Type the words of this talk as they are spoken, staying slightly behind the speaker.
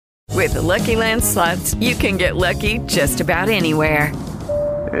With the Lucky Land Slots, you can get lucky just about anywhere.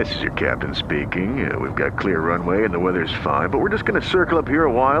 This is your captain speaking. We've got clear runway and the weather's fine, but we're just going to circle up here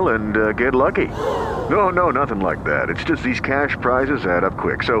a while and get lucky. No, nothing like that. It's just these cash prizes add up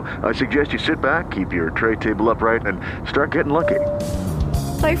quick. So I suggest you sit back, keep your tray table upright, and start getting lucky.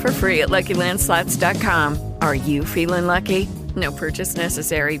 Play for free at LuckyLandSlots.com. Are you feeling lucky? No purchase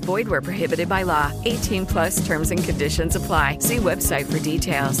necessary. Void where prohibited by law. 18+ terms and conditions apply. See website for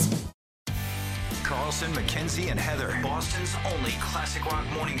details. Carlson, Mackenzie, and Heather, Boston's only classic rock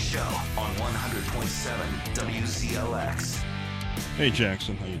morning show on 100.7 WZLX. Hey,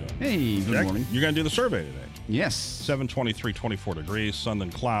 Jackson. How you doing? Hey, good morning. You're going to do the survey today. Yes. 7:23, 24 degrees, sun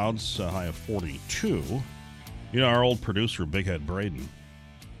and clouds, high of 42. You know, our old producer, Big Head Braden,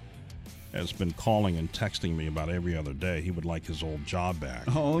 has been calling and texting me about every other day. He would like his old job back.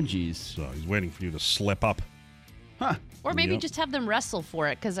 Oh, geez. So he's waiting for you to slip up. Huh. Or maybe just have them wrestle for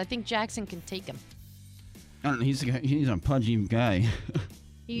it, because I think Jackson can take him. I don't know. He's a pudgy guy.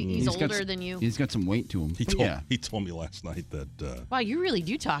 He's older than you. He's got some weight to him. He told me last night that... Wow, you really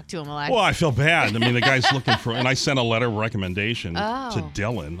do talk to him a lot. Well, I feel bad. I mean, the guy's looking for... And I sent a letter of recommendation to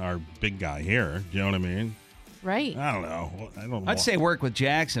Dylan, our big guy here. Do you know what I mean? Right. I don't know. I'd say work with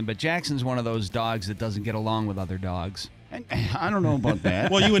Jackson, but Jackson's one of those dogs that doesn't get along with other dogs. I don't know about that.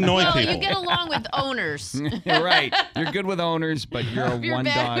 Well, you annoy people. You get along with owners. You're right. You're good with owners, but you're a You're one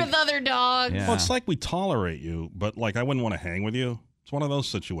bad dog. with other dogs. Yeah. Well, it's like we tolerate you, but like I wouldn't want to hang with you. It's one of those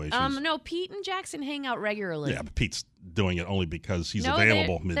situations. No, Pete and Jackson hang out regularly. Yeah, but Pete's doing it only because he's No,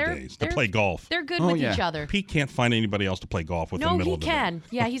 available they're- middays to play golf. They're good with each other. Pete can't find anybody else to play golf with in the No, middle he of the can. day.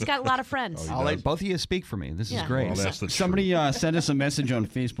 Yeah, he's got a lot of friends. I'll let both of you speak for me. This is great. Well, that's the Somebody sent us a message on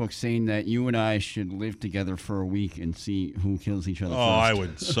Facebook saying that you and I should live together for a week and see who kills each other first. I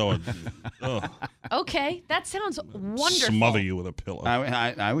would so Okay, that sounds wonderful. smother you with a pillow.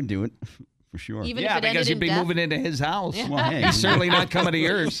 I would do it for sure. Even if it ended because you'd in be death? moving into his house. Yeah. Well, hey. He's certainly not coming to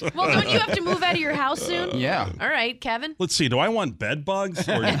yours. Well, don't you have to move out of your house soon? Yeah. All right, Kevin. Let's see. Do I want bed bugs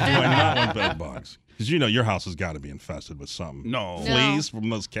or do I not want bed bugs? Because you know your house has got to be infested with something. No. Fleas from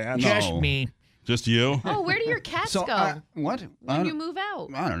those cats? Just me. Just you? Oh, where do your cats So, go what? when you move out?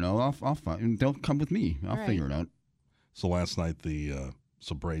 I don't know. I'll find. They'll come with me. I'll Right. figure it out. So last night,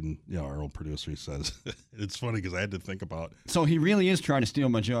 so Braden, our old producer, he says, it's funny because I had to think about, So he really is trying to steal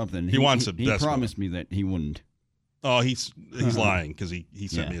my job then. He wants it He desperately. promised me that he wouldn't. oh, he's lying because he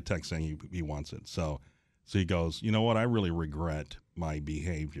sent Yeah. me a text saying he wants it. So he goes, you know what? I really regret my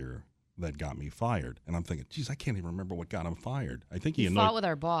behavior that got me fired. And I'm thinking, geez, I can't even remember what got him fired. I think he He annoyed. fought with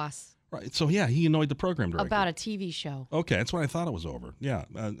our boss Right. So yeah, he annoyed the program director. about a TV show. Okay, that's when I thought it was over. Yeah,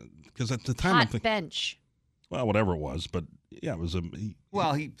 because at the time I'm Hot thinking, bench. well, whatever it was, but yeah, it was a.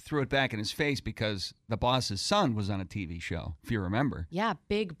 Well, he threw it back in his face because the boss's son was on a TV show, if you remember. Yeah,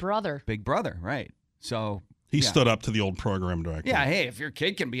 Big Brother. Big Brother, right. So He yeah. stood up to the old program director. Yeah, hey, if your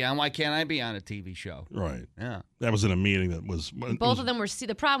kid can be on, why can't I be on a TV show? Right. Yeah. That was in a meeting that was. Both of them were.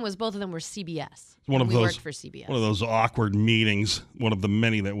 The problem was both of them were CBS. One of we those. worked for CBS. One of those awkward meetings. One of the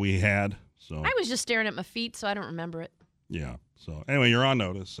many that we had. So. I was just staring at my feet, so I don't remember it. Yeah. So anyway, you're on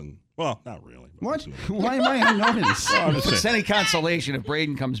notice, and well, not really. What? Why am I on notice? If it's any consolation, if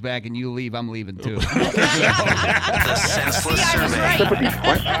Braden comes back and you leave, I'm leaving too. The senseless survey. Some of these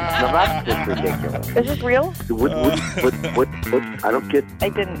questions are not just ridiculous. Is this real? What? I don't get. I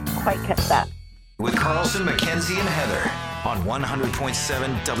didn't quite catch that. With Carlson, Mackenzie, and Heather on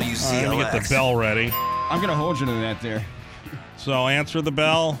 100.7 WZLX. Let me get the bell ready. I'm going to hold you to that there. So answer the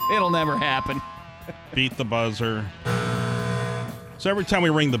bell. It'll never happen. Beat the buzzer. So every time we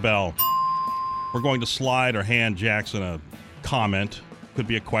ring the bell, we're going to slide or hand Jackson a comment. Could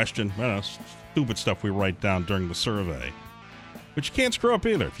be a question. I don't know, stupid stuff we write down during the survey. But you can't screw up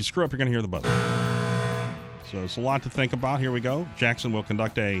either. If you screw up, you're going to hear the buzzer. So it's a lot to think about. Here we go. Jackson will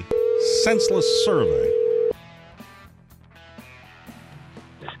conduct a senseless survey.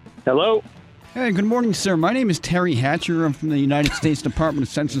 Hello. Hey, good morning, sir. My name is Terry Hatcher. I'm from the United States Department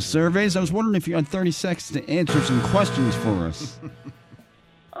of Census Surveys. I was wondering if you had 30 seconds to answer some questions for us.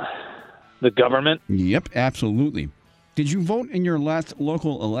 The government? Yep, absolutely. Did you vote in your last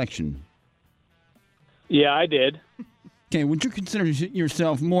local election? Yeah, I did. Okay, would you consider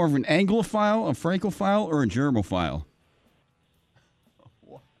yourself more of an Anglophile, a Francophile, or a Germophile?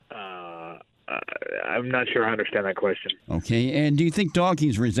 I'm not sure I understand that question. Okay, and do you think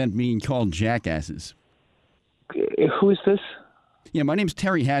doggies resent being called jackasses? Who is this? Yeah, my name's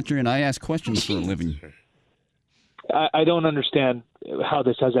Terry Hatcher, and I ask questions for a living. I don't understand how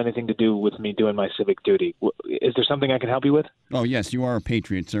this has anything to do with me doing my civic duty. Is there something I can help you with? Oh, yes, you are a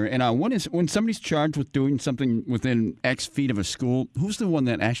patriot, sir. And when somebody's charged with doing something within X feet of a school, who's the one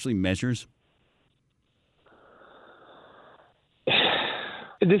that actually measures?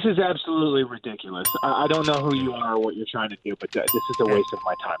 This is absolutely ridiculous. I don't know who you are or what you're trying to do, but this is a waste of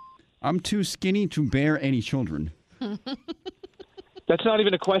my time. I'm too skinny to bear any children. That's not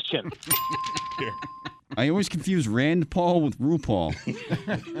even a question. Here. I always confuse Rand Paul with RuPaul.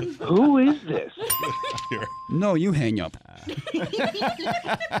 Who is this? Here. No, you hang up.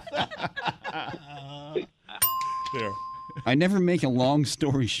 Here. I never make a long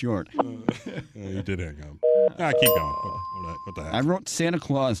story short. You did hang up. Keep going. What the heck? I wrote Santa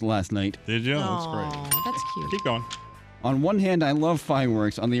Claus last night. Did you? That's Aw, great. that's cute. Keep going. On one hand, I love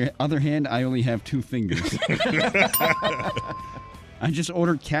fireworks. On the other hand, I only have 2 fingers. I just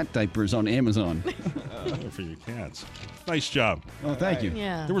ordered cat diapers on Amazon. For your cats. Nice job. Oh, thank you.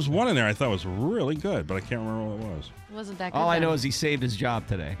 Yeah. There was one in there I thought was really good, but I can't remember what it was. It wasn't that good. All I then. know is he saved his job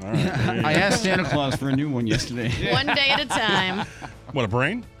today. All right. there you I go. asked Santa Claus for a new one yesterday. One day at a time. What, a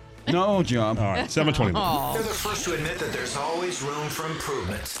brain? No job. All right, 721. They're the first to admit that there's always room for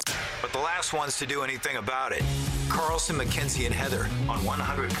improvement, but the last ones to do anything about it. Carlson, McKenzie, and Heather on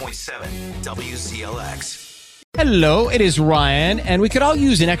 100.7 WCLX. Hello, it is Ryan, and we could all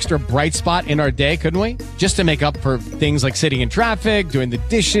use an extra bright spot in our day, couldn't we? Just to make up for things like sitting in traffic, doing the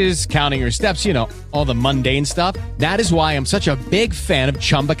dishes, counting your steps, all the mundane stuff. That is why I'm such a big fan of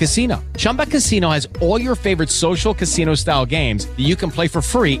Chumba Casino. Chumba Casino has all your favorite social casino-style games that you can play for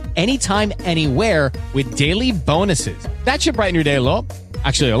free anytime, anywhere with daily bonuses. That should brighten your day a little.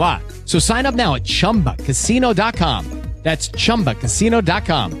 Actually, a lot. So sign up now at ChumbaCasino.com. That's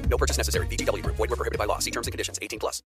ChumbaCasino.com. No purchase necessary. VGW Group. Void where prohibited by law. See terms and conditions. 18+.